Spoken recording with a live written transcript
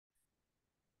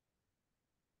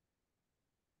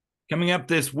Coming up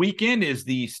this weekend is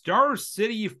the Star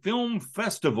City Film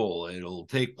Festival. It'll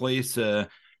take place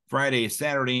Friday,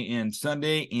 Saturday, and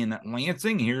Sunday in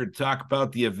Lansing. Here to talk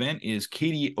about the event is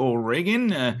Katie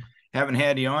O'Regan. Haven't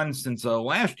had you on since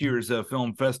last year's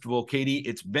film festival. Katie,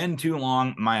 it's been too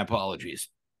long. My apologies.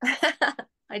 Hi,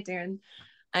 Darren.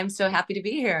 I'm so happy to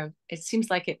be here. It seems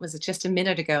like it was just a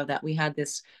minute ago that we had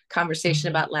this conversation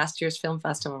about last year's film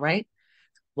festival, right?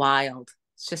 Wild.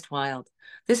 It's just wild.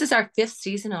 This is our fifth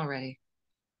season already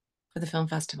for the film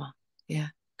festival. Yeah,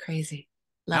 crazy.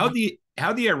 Love How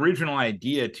it. the original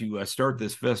idea to start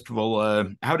this festival?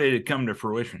 How did it come to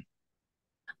fruition?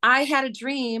 I had a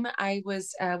dream. I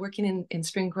was working in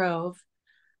Spring Grove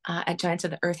at Giants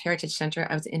of the Earth Heritage Center.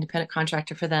 I was an independent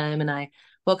contractor for them. And I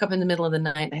woke up in the middle of the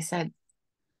night and I said,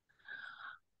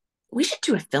 we should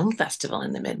do a film festival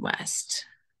in the Midwest.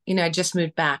 I just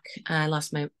moved back. I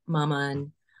lost my mama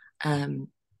um,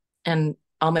 and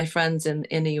all my friends in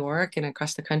New York and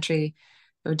across the country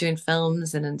were doing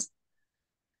films and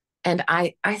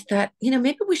I thought,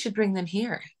 maybe we should bring them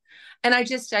here. And I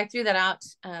threw that out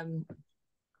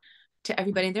to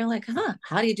everybody. And they're like,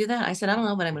 how do you do that? I said, I don't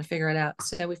know, but I'm going to figure it out.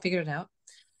 So we figured it out.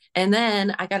 And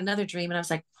then I got another dream and I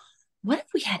was like, what if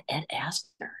we had Ed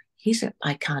Asner? He's an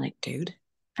iconic dude.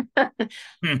 An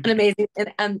amazing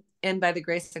and by the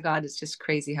grace of God, it's just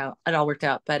crazy how it all worked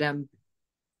out. But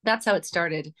that's how it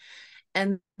started.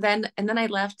 And then I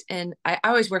left and I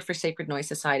always worked for Sacred Noise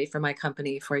Society for my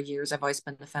company for years. I've always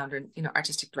been the founder and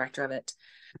artistic director of it.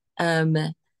 Um,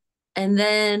 and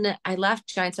then I left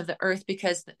Giants of the Earth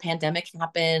because the pandemic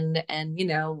happened and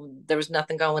there was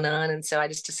nothing going on. And so I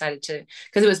just decided to,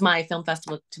 because it was my film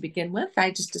festival to begin with,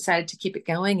 I just decided to keep it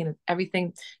going and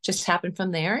everything just happened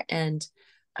from there. And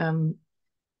um,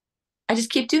 I just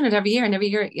keep doing it every year, and every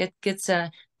year it gets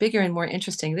bigger and more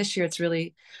interesting. This year, it's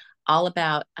really all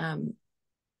about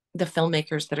the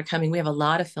filmmakers that are coming. We have a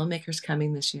lot of filmmakers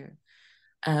coming this year.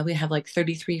 We have like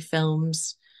 33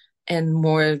 films, and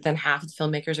more than half of the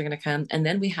filmmakers are going to come. And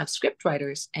then we have script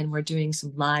writers, and we're doing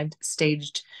some live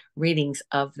staged readings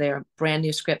of their brand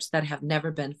new scripts that have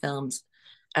never been filmed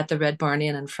at the Red Barn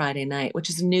Inn on Friday night, which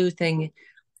is a new thing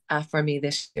for me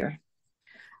this year,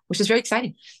 which is very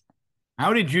exciting.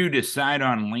 How did you decide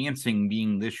on Lansing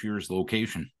being this year's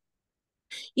location?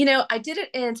 I did it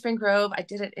in Spring Grove. I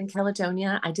did it in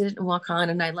Caledonia. I did it in Waukon,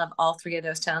 and I love all three of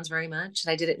those towns very much.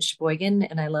 And I did it in Sheboygan,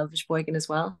 and I love Sheboygan as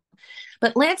well.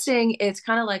 But Lansing, it's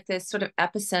kind of like this sort of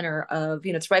epicenter of,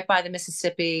 it's right by the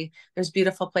Mississippi. There's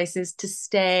beautiful places to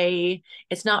stay.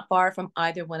 It's not far from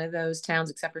either one of those towns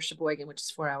except for Sheboygan, which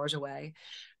is 4 hours away.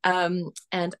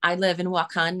 And I live in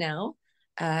Waukon now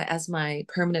as my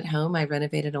permanent home. I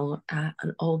renovated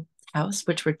an old house,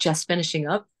 which we're just finishing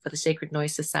up for the Sacred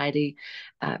Noise Society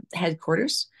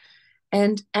headquarters.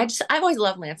 And I've always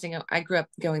loved Lansing. I grew up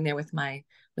going there with my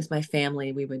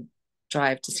family. We would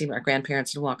drive to see our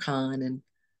grandparents in Waukon and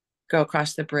go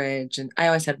across the bridge. And I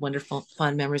always had wonderful,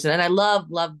 fun memories. And I love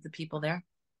the people there.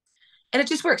 And it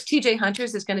just works. TJ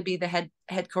Hunters is going to be the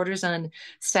headquarters on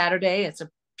Saturday. It's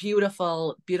a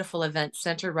beautiful, beautiful event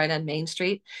center right on Main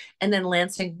Street. And then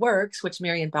Lansing Works, which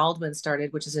Marion Baldwin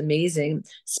started, which is amazing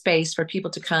space for people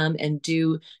to come and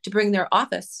to bring their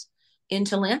office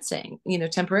into Lansing,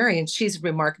 temporary. And she's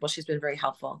remarkable. She's been very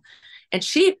helpful. And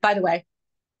she, by the way,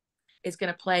 is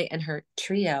going to play in her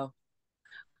trio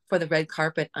for the red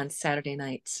carpet on Saturday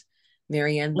nights.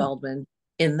 Marianne Baldwin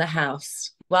in the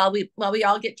house while we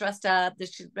all get dressed up.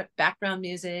 There's background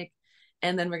music,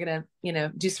 and then we're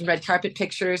gonna do some red carpet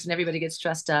pictures, and everybody gets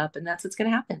dressed up, and that's what's gonna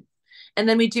happen. And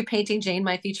then we do Painting Jane,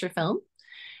 my feature film,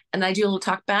 and I do a little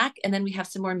talk back, and then we have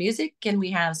some more music, and we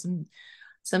have some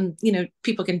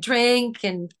people can drink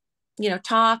and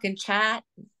talk and chat,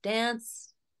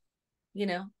 dance,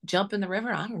 jump in the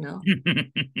river. I don't know.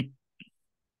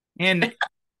 And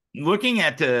looking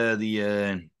at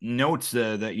the notes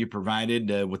that you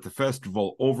provided with the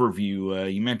festival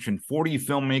overview, you mentioned 40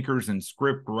 filmmakers and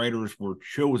script writers were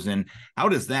chosen. How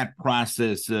does that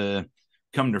process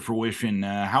come to fruition?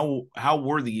 How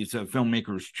were these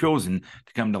filmmakers chosen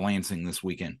to come to Lansing this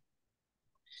weekend?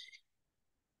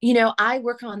 I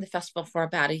work on the festival for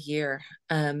about a year,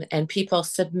 and people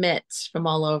submit from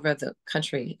all over the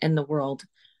country and the world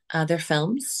their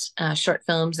films, short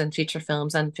films and feature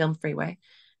films on Film Freeway.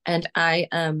 And I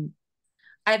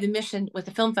have a mission with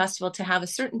the film festival to have a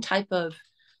certain type of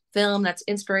film that's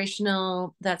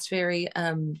inspirational, that's very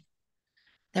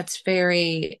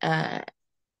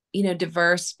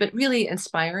diverse, but really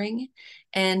inspiring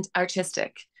and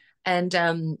artistic. And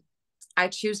I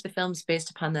choose the films based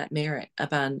upon that merit.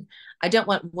 I don't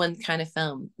want one kind of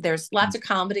film. There's lots of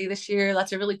comedy this year,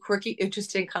 lots of really quirky,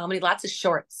 interesting comedy, lots of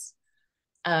shorts.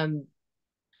 Um,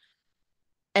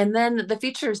 and then the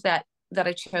features that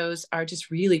I chose are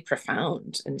just really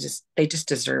profound and just they just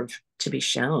deserve to be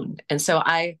shown. And so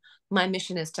my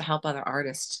mission is to help other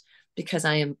artists because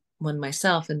I am one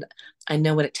myself and I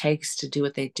know what it takes to do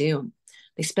what they do.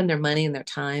 They spend their money and their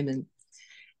time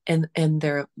and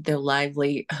their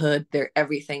livelihood, their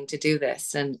everything to do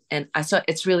this. And I saw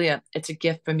it's really it's a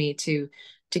gift for me to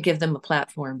give them a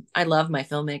platform. I love my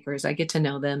filmmakers. I get to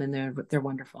know them and they're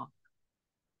wonderful.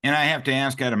 And I have to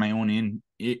ask out of my own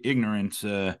ignorance,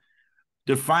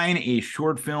 define a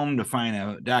short film, define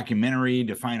a documentary,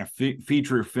 define a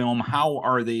feature film. How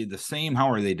are they the same?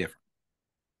 How are they different?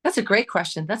 That's a great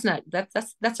question. That's not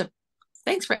that's a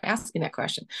thanks for asking that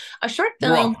question. A short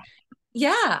You're film, welcome.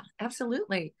 yeah,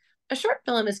 absolutely. A short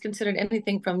film is considered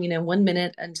anything from, 1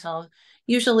 minute until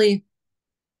usually,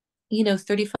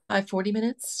 35, 40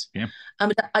 minutes. Yeah.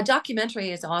 A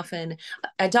documentary is often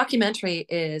a documentary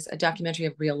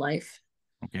of real life.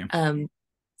 Okay.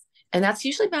 And that's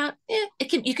usually about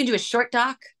you can do a short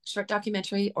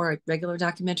documentary or a regular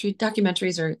documentary.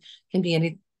 Documentaries can be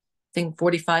anything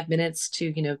 45 minutes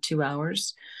to 2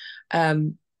 hours.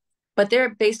 But they're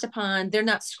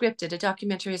not scripted. A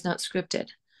documentary is not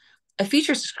scripted. A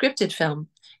feature scripted film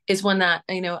is one that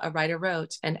a writer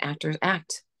wrote and actors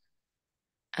act.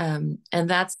 And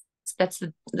that's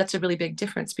a really big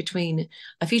difference between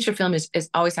a feature film is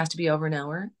always has to be over an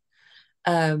hour.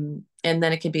 And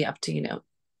then it can be up to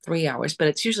 3 hours, but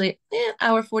it's usually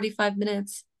hour 45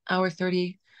 minutes, hour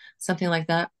 30, something like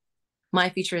that. My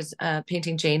feature is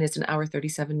Painting Jane is an hour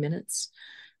 37 minutes.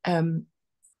 And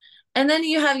then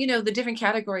you have the different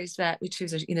categories that we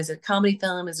choose. Is it a comedy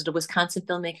film? Is it a Wisconsin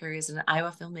filmmaker? Is it an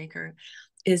Iowa filmmaker?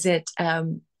 Is it I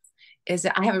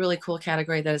have a really cool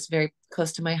category that is very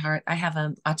close to my heart. I have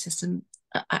autism.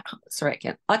 Sorry, I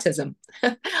can't. Autism,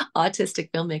 autistic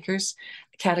filmmakers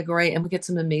category, and we get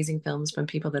some amazing films from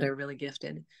people that are really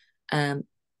gifted, um,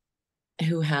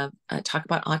 who have talk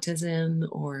about autism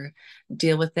or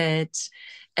deal with it.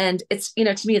 And it's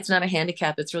to me, it's not a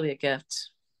handicap; it's really a gift.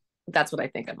 That's what I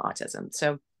think of autism.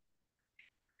 So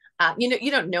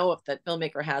you don't know if the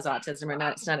filmmaker has autism or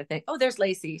not. It's not a thing. Oh, there's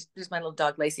Lacey. There's my little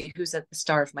dog Lacey, who's the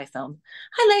star of my film.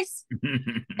 Hi, Lace.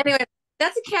 Anyway,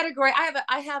 that's a category.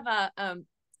 I have a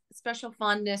special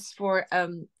fondness for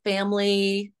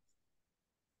family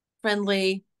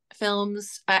friendly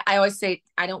films. I always say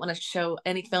I don't want to show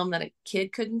any film that a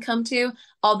kid couldn't come to,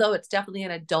 although it's definitely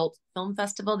an adult film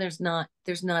festival. There's not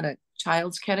a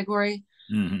child's category.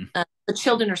 Mm-hmm. The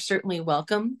children are certainly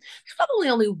welcome. There's probably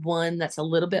only one that's a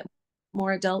little bit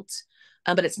more adult,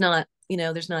 but it's not.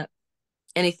 There's not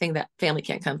anything that family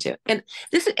can't come to. And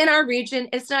this in our region,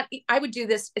 it's not. I would do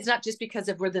this. It's not just because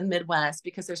we're the Midwest,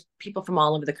 because there's people from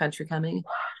all over the country coming.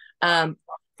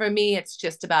 For me,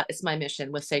 it's my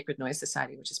mission with Sacred Noise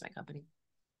Society, which is my company.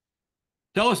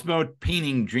 Tell us about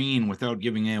Painting Jane without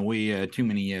giving away too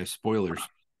many spoilers.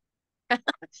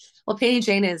 Well, Painting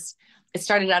Jane it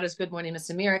started out as Good Morning Miss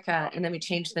America, and then we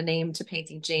changed the name to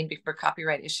Painting Jane for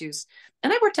copyright issues.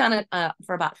 And I worked on it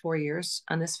for about 4 years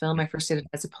on this film. I first did it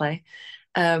as a play.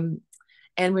 And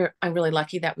I'm really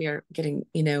lucky that we are getting,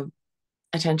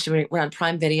 attention. We're on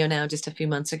Prime Video now, just a few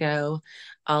months ago,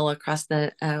 all across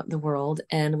the world.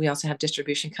 And we also have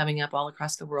distribution coming up all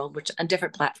across the world, which on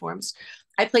different platforms.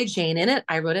 I played Jane in it.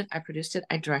 I wrote it. I produced it.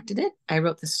 I directed it. I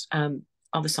wrote this,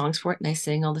 all the songs for it, and I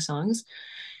sang all the songs.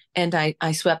 And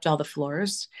I swept all the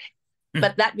floors.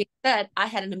 But that being said, I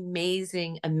had an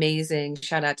amazing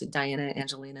shout out to Diana,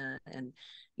 Angelina, and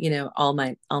all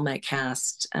my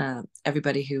cast,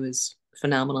 everybody who is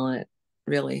phenomenal at it,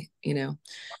 really.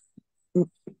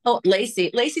 Oh,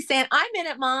 Lacey saying, "I'm in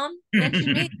it, Mom."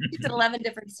 Mention me. She's in 11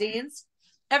 different scenes.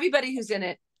 Everybody who's in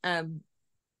it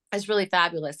is really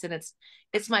fabulous, and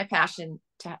it's my passion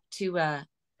to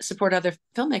support other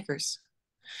filmmakers.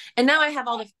 And now I have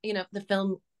all the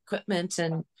film equipment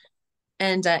and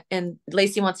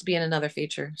Lacey wants to be in another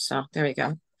feature. So there we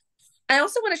go. I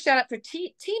also want to shout out for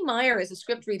T Meyer is a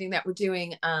script reading that we're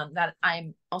doing, that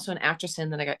I'm also an actress in,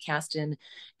 that I got cast in.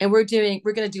 And we're going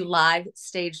to do live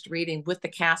staged reading with the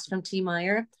cast from T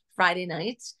Meyer Friday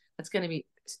night. That's going to be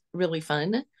really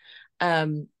fun.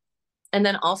 And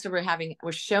then also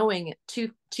we're showing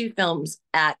two films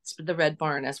at the Red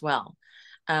Barn as well.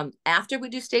 After we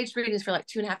do staged readings for like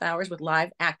 2.5 hours with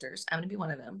live actors, I'm going to be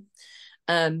one of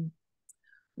them.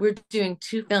 We're doing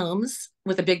 2 films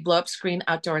with a big blow up screen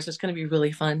outdoors. So it's going to be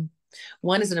really fun.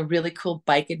 One is a really cool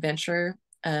bike adventure,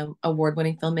 award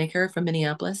winning filmmaker from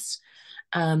Minneapolis.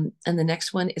 And the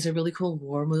next one is a really cool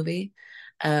war movie.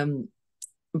 Burnt,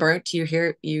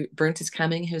 Burnt is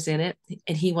coming, who's in it.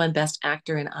 And he won Best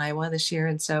Actor in Iowa this year.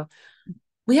 And so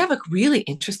we have a really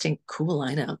interesting, cool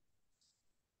lineup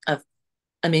of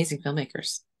amazing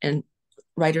filmmakers and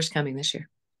writers coming this year.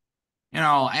 And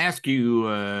I'll ask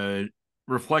you,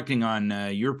 reflecting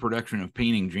on your production of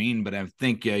Painting Jane, but I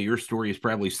think your story is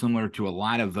probably similar to a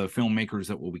lot of filmmakers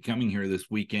that will be coming here this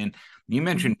weekend. You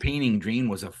mentioned Painting Jane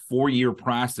was a 4-year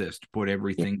process to put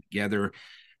everything together.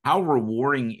 How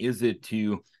rewarding is it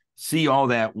to see all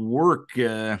that work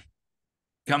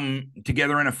come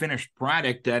together in a finished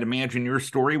product? I'd imagine your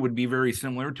story would be very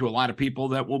similar to a lot of people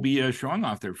that will be showing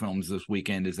off their films this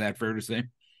weekend. Is that fair to say?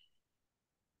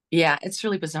 Yeah, it's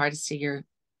really bizarre to see your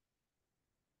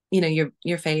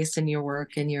face and your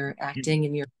work and your acting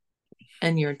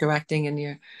and your directing and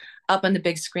your up on the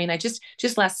big screen. I just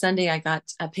last Sunday I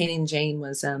got Painting Jane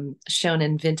was shown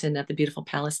in Vinton at the Beautiful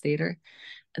Palace Theater.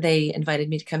 They invited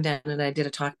me to come down and I did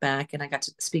a talk back and I got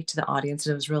to speak to the audience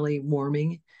and it was really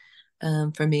warming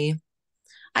for me.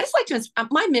 I just like to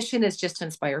my mission is just to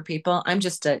inspire people. I'm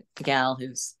just a gal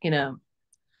who's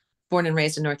born and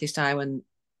raised in Northeast Iowa and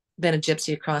been a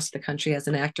gypsy across the country as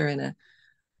an actor and a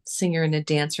singer and a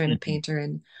dancer and a painter.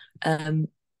 And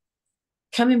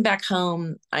coming back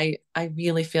home, I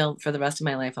really feel for the rest of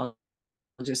my life, I'll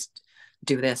just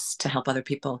do this to help other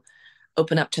people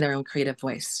open up to their own creative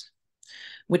voice,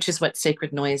 which is what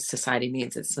Sacred Noise Society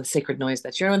means. It's a sacred noise.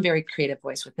 That's your own very creative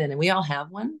voice within. And we all have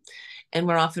one. And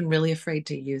we're often really afraid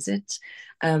to use it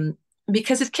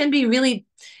because it can be really,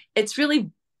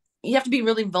 you have to be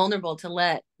really vulnerable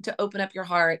to open up your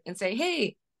heart and say,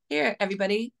 hey, here,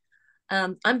 everybody,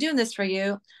 I'm doing this for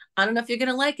you. I don't know if you're going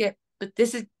to like it, but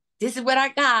this is what I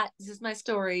got. This is my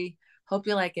story. Hope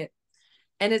you like it.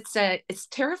 And it's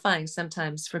terrifying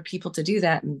sometimes for people to do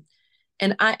that. And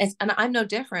I'm no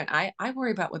different. I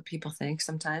worry about what people think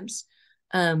sometimes.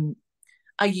 I'm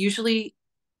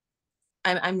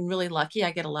really lucky.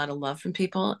 I get a lot of love from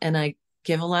people and I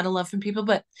give a lot of love from people,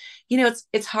 but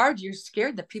it's hard. You're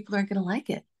scared that people aren't going to like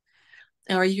it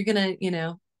or you're going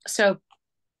to, so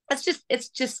it's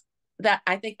just that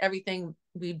I think everything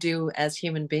we do as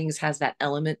human beings has that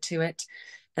element to it.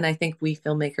 And I think we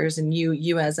filmmakers and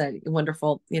you as a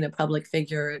wonderful, public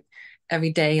figure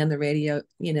every day on the radio,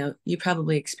 you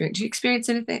probably do you experience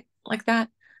anything like that?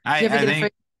 Do you ever I get think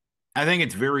afraid? I think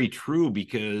it's very true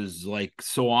because like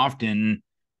so often,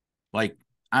 like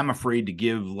I'm afraid to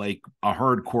give like a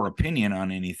hardcore opinion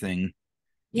on anything. And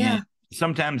Yeah.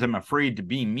 sometimes I'm afraid to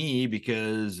be me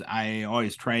because I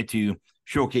always try to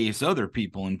showcase other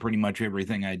people in pretty much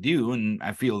everything I do. And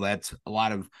I feel that's a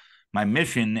lot of my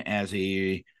mission as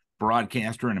a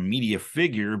broadcaster and a media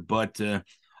figure, but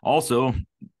also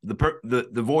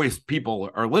the voice people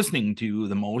are listening to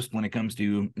the most when it comes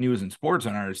to news and sports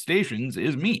on our stations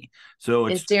is me. So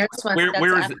Is it's Darren Swan, that's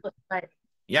where is it? absolutely right.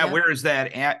 Yeah, Yeah. where is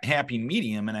that happy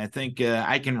medium? And I think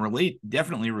I can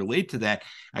definitely relate to that.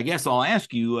 I guess I'll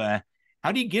ask you,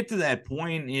 how do you get to that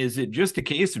point? Is it just a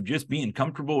case of just being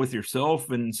comfortable with yourself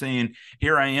and saying,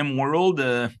 "Here I am, world.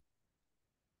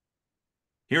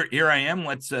 Here I am.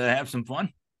 Let's have some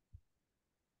fun."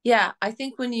 Yeah, I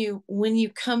think when you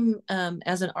come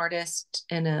as an artist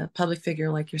and a public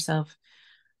figure like yourself,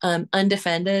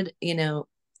 undefended,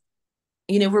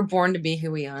 we're born to be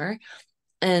who we are.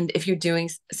 And if you're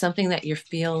doing something that you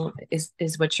feel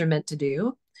is what you're meant to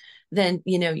do, then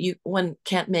one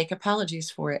can't make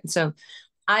apologies for it. And so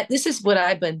this is what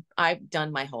I've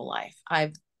done my whole life.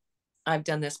 I've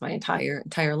done this my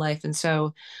entire life. And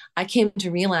so I came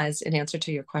to realize in answer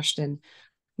to your question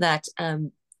that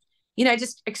I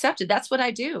just accepted that's what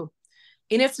I do.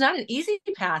 It's not an easy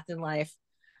path in life.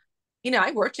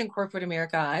 I worked in corporate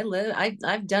America.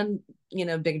 I've done,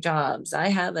 big jobs. I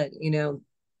have a,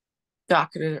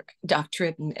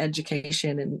 doctorate in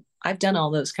education, and I've done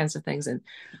all those kinds of things. And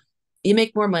you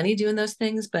make more money doing those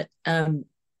things, but I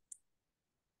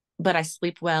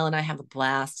sleep well and I have a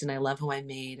blast and I love who I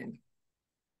made. And,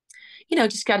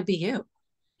 just got to be you.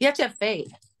 You have to have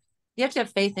faith. You have to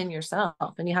have faith in yourself,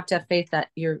 and you have to have faith that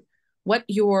what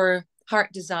your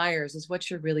heart desires is what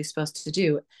you're really supposed to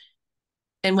do.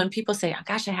 And when people say, oh,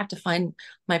 gosh, I have to find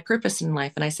my purpose in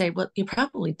life. And I say, well, you're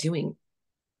probably doing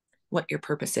what your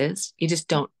purpose is. You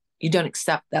don't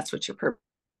accept that's what your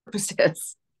purpose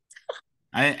is.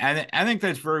 I think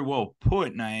that's very well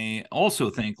put. And I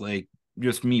also think, like,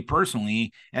 just me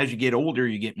personally, as you get older,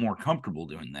 you get more comfortable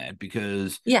doing that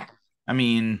because, Yeah. I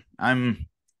mean, I'm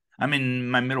in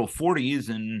my middle 40s,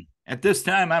 and at this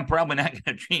time, I'm probably not going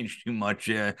to change too much.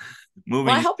 Well, I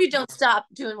Moving. hope you don't stop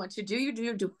doing what you do. You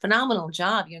do a phenomenal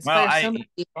job. You Well, inspire so many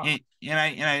people.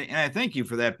 I thank you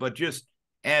for that. But just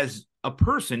as a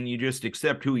person, you just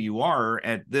accept who you are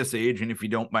at this age, and if you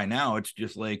don't by now, it's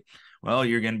just like, well,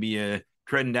 you're going to be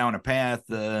treading down a path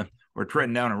we're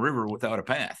treading down a river without a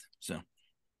path. So,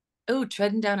 Oh,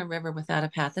 treading down a river without a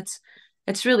path.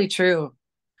 It's really true.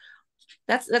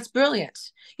 That's brilliant.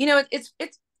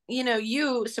 It's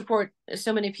you support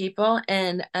so many people,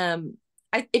 and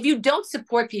if you don't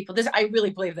support people, this I really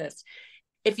believe this.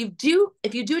 If you do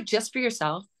it just for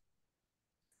yourself,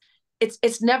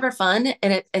 it's never fun,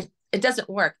 and it doesn't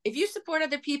work. If you support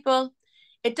other people,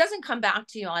 it doesn't come back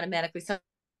to you automatically.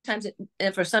 Sometimes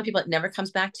for some people, it never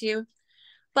comes back to you,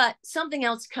 but something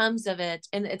else comes of it,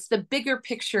 and it's the bigger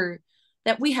picture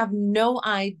that we have no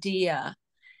idea,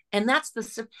 and that's the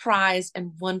surprise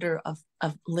and wonder of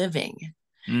living.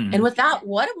 And without,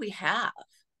 what do we have?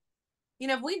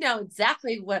 If we know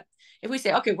exactly if we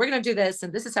say, okay, we're going to do this,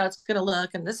 and this is how it's going to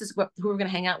look, and this is who we're going to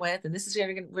hang out with, and this is who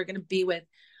we're going to be with,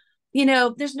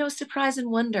 there's no surprise and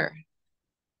wonder.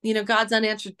 God's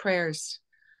unanswered prayers.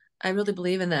 I really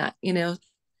believe in that. The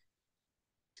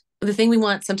thing we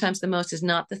want sometimes the most is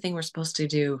not the thing we're supposed to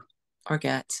do or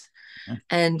get.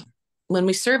 And when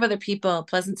we serve other people,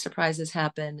 pleasant surprises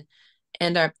happen,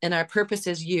 and our purpose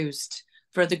is used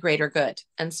for the greater good.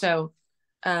 And so,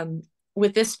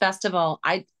 with this festival,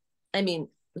 I mean,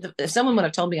 if someone would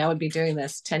have told me I would be doing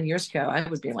this 10 years ago, I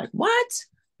would be like, what?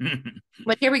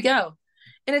 But here we go.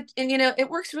 And it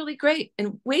works really great.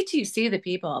 And wait till you see the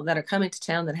people that are coming to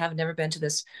town that have never been to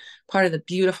this part of the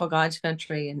beautiful God's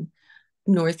country in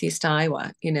Northeast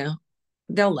Iowa.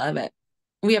 They'll love it.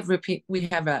 We have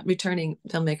returning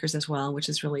filmmakers as well, which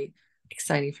is really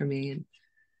exciting for me. And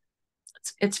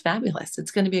it's fabulous.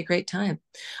 It's going to be a great time.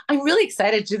 I'm really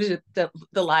excited to do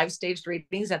the live staged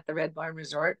readings at the Red Barn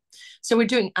Resort. So we're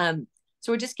doing so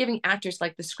we're just giving actors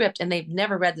like the script, and they've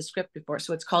never read the script before.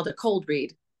 So it's called a cold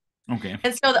read. Okay.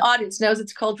 And so the audience knows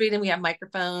it's a cold read, and we have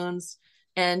microphones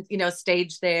and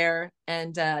stage there.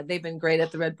 And they've been great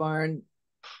at the Red Barn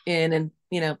and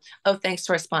thanks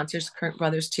to our sponsors, Current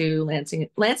Brothers too.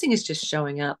 Lansing is just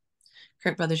showing up.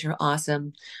 Current Brothers, you're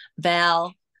awesome.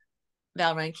 Val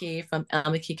Reinke from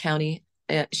Almaquee County,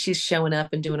 she's showing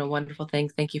up and doing a wonderful thing.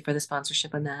 Thank you for the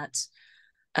sponsorship on that.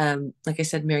 Like I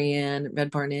said, Marianne, Red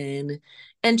Barn Inn,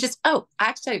 and just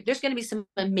actually, there's going to be some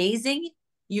amazing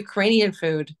Ukrainian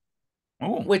food.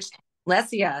 Oh, which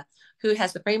Lesia, who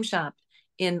has the frame shop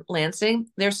in Lansing,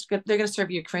 they're going to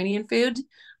serve Ukrainian food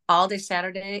all day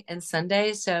Saturday and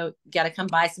Sunday. So you got to come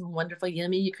buy some wonderful,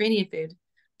 yummy Ukrainian food.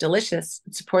 Delicious.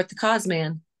 Support the cause,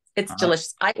 man. It's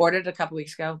delicious. I ordered it a couple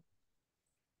weeks ago.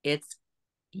 It's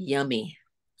yummy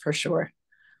for sure.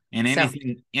 And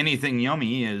anything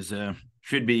yummy is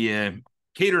should be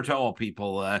catered to all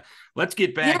people. Let's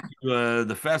get back to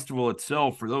the festival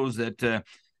itself. For those that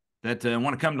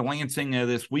want to come to Lansing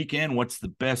this weekend, what's the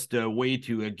best way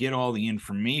to get all the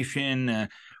information?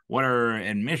 What are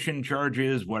admission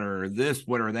charges? What are this?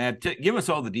 What are that? Give us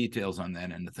all the details on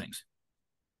that end of things.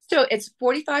 So it's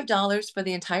 $45 for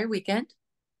the entire weekend,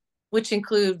 which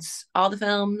includes all the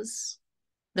films,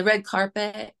 the red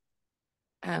carpet,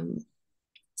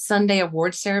 Sunday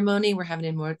award ceremony. We're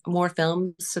having more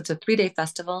films. So it's a 3-day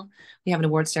festival. We have an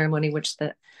award ceremony, which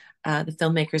the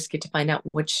filmmakers get to find out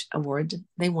which award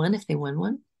they won, if they won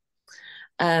one.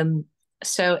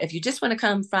 So if you just want to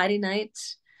come Friday night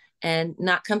and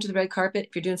not come to the red carpet,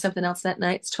 if you're doing something else that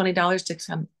night, it's $20 to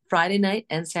come Friday night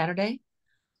and Saturday.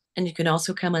 And you can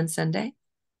also come on Sunday.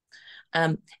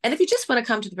 And if you just want to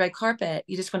come to the red carpet,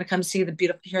 you just want to come hear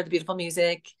the beautiful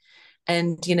music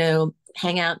and,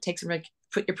 hang out,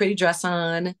 put your pretty dress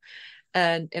on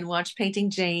and watch Painting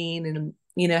Jane and,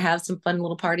 have some fun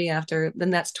little party after,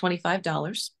 then that's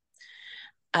 $25.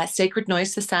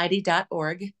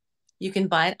 sacrednoisesociety.org. You can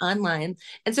buy it online.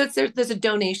 And so there's a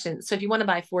donation. So if you want to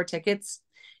buy 4 tickets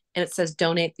and it says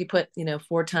donate, you put,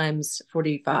 4 times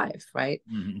 45, right?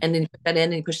 Mm-hmm. And then you put that in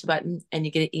and you push the button and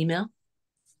you get an email.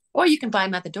 Or you can buy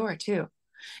them at the door too.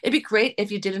 It'd be great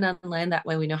if you did it online. That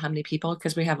way we know how many people,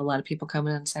 because we have a lot of people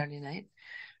coming on Saturday night.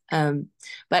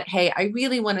 But hey, I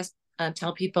really want to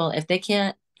tell people, if they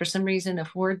can't, for some reason,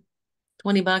 afford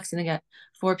 $20 and they got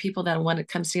 4 people that want to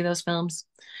come see those films,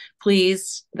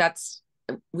 please, we're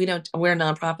a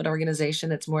nonprofit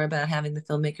organization. It's more about having the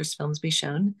filmmakers' films be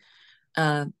shown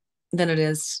than it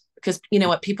is, because you know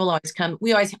what, people always come.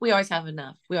 We always have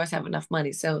enough. We always have enough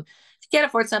money. So if you can't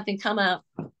afford something, come out,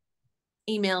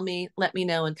 email me, let me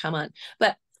know, and come on.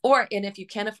 And if you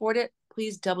can afford it,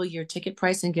 please double your ticket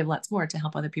price and give lots more to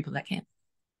help other people that can't.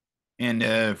 And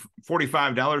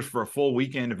 $45 for a full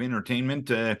weekend of entertainment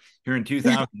here in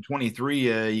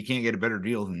 2023. You can't get a better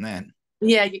deal than that.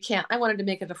 Yeah, you can't. I wanted to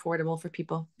make it affordable for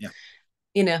people. Yeah.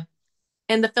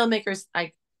 And the filmmakers,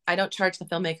 I don't charge the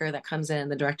filmmaker that comes in.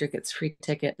 The director gets free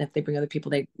ticket. And if they bring other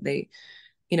people, they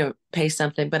pay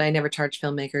something, but I never charge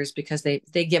filmmakers because they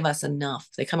give us enough.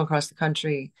 They come across the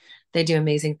country. They do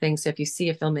amazing things. So if you see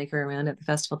a filmmaker around at the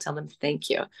festival, tell them thank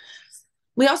you.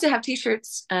 We also have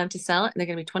t-shirts to sell, and they're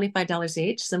going to be $25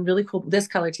 each. Some really cool this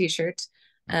color t-shirt,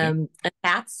 Okay. and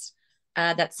hats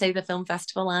that say the film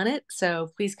festival on it.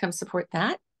 So please come support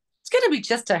that. It's going to be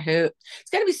just a hoot.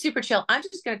 It's going to be super chill. I'm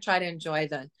just going to try to enjoy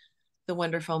the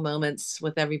wonderful moments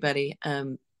with everybody.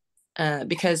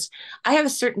 Because I have a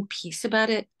certain piece about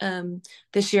it.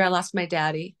 This year I lost my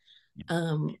daddy,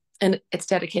 and it's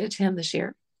dedicated to him this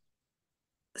year.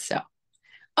 So,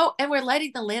 oh, and we're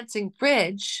lighting the Lansing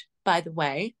Bridge, by the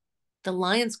way. The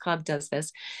Lions Club does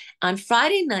this. On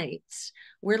Friday nights,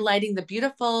 we're lighting the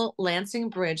beautiful Lansing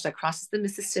Bridge that crosses the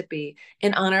Mississippi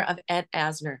in honor of Ed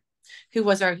Asner, who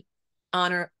was our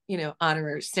honor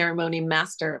ceremony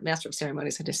master of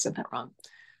ceremonies. I just said that wrong.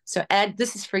 So Ed,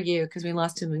 this is for you because we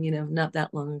lost him, not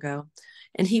that long ago.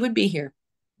 And he would be here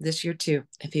this year too,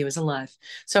 if he was alive.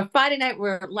 So Friday night,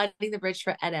 we're lighting the bridge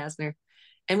for Ed Asner.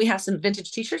 And we have some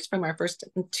vintage t-shirts from our first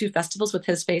 2 festivals with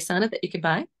his face on it that you could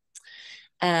buy.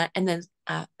 And then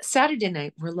Saturday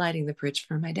night, we're lighting the bridge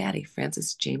for my daddy,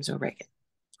 Francis James O'Regan.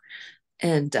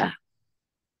 And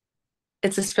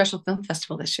it's a special film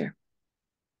festival this year.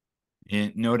 Yeah,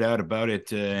 no doubt about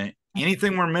it.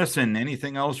 Anything we're missing?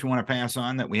 Anything else you want to pass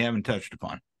on that we haven't touched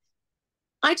upon?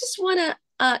 I just want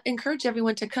to encourage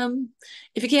everyone to come.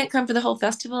 If you can't come for the whole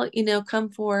festival, come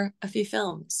for a few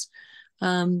films.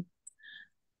 Come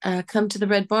to the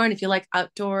Red Barn if you like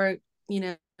outdoor,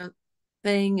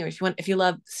 thing, or if you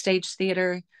love stage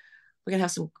theater. We're gonna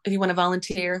have some. If you want to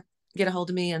volunteer, get a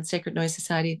hold of me on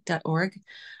sacrednoisesociety.org.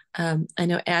 I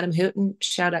know Adam Houghton,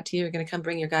 shout out to you. You're going to come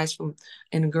bring your guys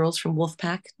and girls from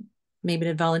Wolfpack, maybe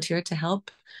to volunteer to help.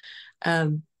 So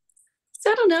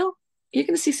I don't know. You're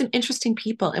going to see some interesting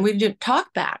people. And we're doing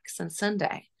talkbacks on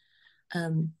Sunday.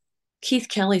 Keith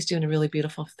Kelly's doing a really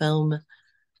beautiful film,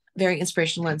 very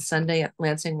inspirational on Sunday at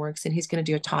Lansing Works. And he's going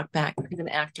to do a talkback. He's an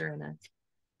actor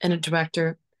and a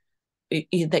director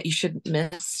that you shouldn't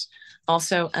miss.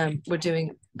 Also, we're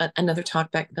doing another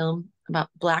talkback film about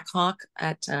Black Hawk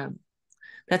that's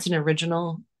an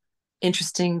original,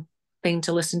 interesting thing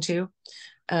to listen to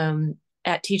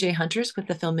at TJ Hunters with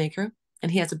the filmmaker.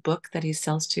 And he has a book that he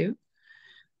sells too.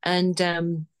 And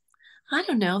I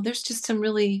don't know, there's just some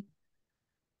really,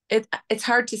 it's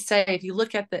hard to say. If you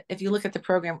look at the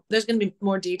program, there's going to be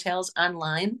more details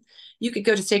online. You could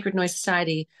go to Sacred Noise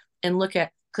Society and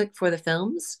click for the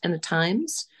films and the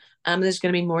times. There's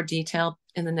going to be more detail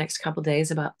in the next couple of days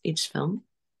about each film.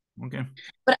 Okay.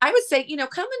 But I would say,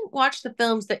 come and watch the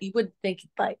films that you would think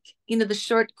like, the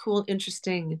short, cool,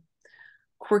 interesting,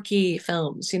 quirky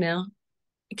films,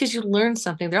 because you learn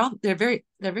something. They're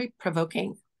very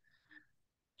provoking.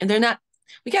 And they're not,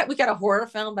 we got a horror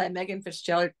film by Megan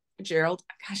Fitzgerald.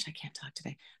 Gosh, I can't talk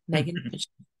today. Megan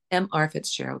Fitzgerald, M.R.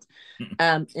 Fitzgerald.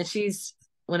 And she's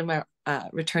one of my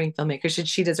returning filmmakers. And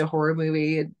she does a horror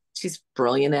movie and she's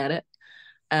brilliant at it.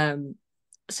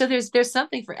 So there's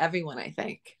something for everyone, I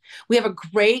think. We have a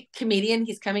great comedian.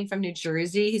 He's coming from New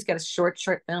Jersey. He's got a short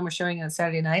film we're showing on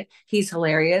Saturday night. He's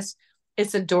hilarious.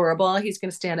 It's adorable. He's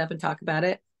going to stand up and talk about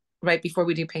it right before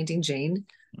we do Painting Jane.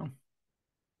 Oh.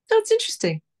 So it's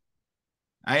interesting.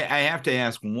 I have to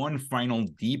ask one final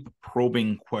deep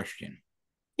probing question.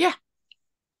 Yeah.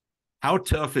 How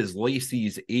tough is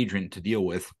Lacey's agent to deal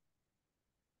with?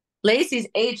 Lacey's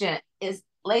agent.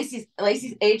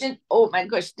 Oh my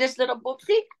gosh, this little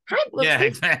Boopsie. Hi, Boopsie. Yeah,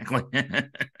 exactly.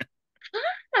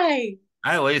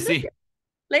 Hi, Lacey.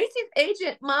 Lacey's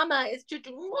agent, Mama, is just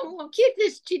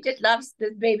she just loves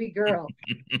this baby girl.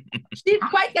 She's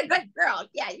quite a good girl.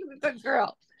 Yeah, you're a good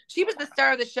girl. She was the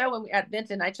star of the show when we at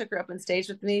Vinton. I took her up on stage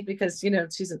with me because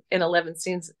she's in 11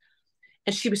 scenes,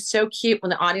 and she was so cute when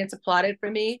the audience applauded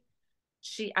for me.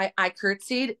 I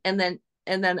curtsied, and then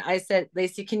I said,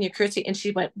 Lacey, can you curtsy? And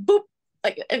she went boop,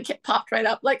 like, and popped right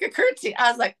up like a curtsy. I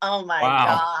was like, oh my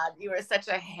God, you are such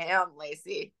a ham,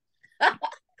 Lacey.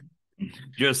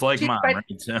 Just like Mom, right?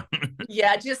 So.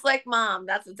 Yeah, just like Mom.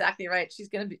 That's exactly right. She's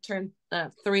going to turn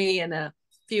 3 in a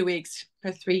few weeks.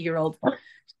 Her 3-year-old.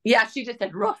 Yeah, she just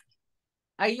said, "Roof.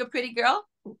 Are you a pretty girl?"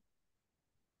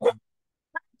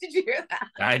 Did you hear that?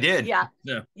 I did.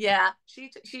 Yeah.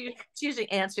 She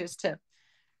usually answers to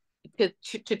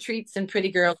treats and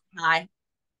pretty girls. Hi.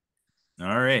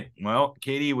 All right. Well,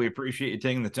 Katie, we appreciate you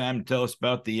taking the time to tell us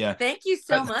about the. Thank you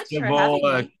so much for having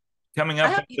me. Coming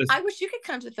up. I wish you could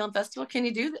come to the film festival. Can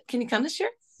you come this year?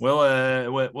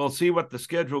 Well, we'll see what the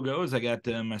schedule goes. I got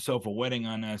myself a wedding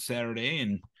on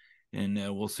Saturday, and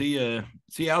we'll see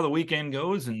how the weekend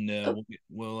goes, and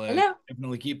we'll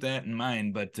definitely keep that in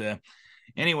mind. But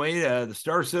Anyway, the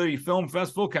Star City Film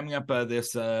Festival coming up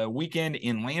this weekend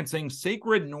in Lansing.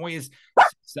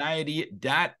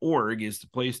 SacredNoiseSociety.org is the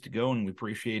place to go, and we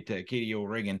appreciate Katie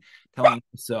O'Regan telling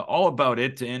us all about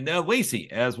it, and Lacey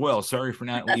as well. Sorry for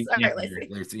not leaving you here,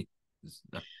 Lacey.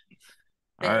 All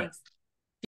right.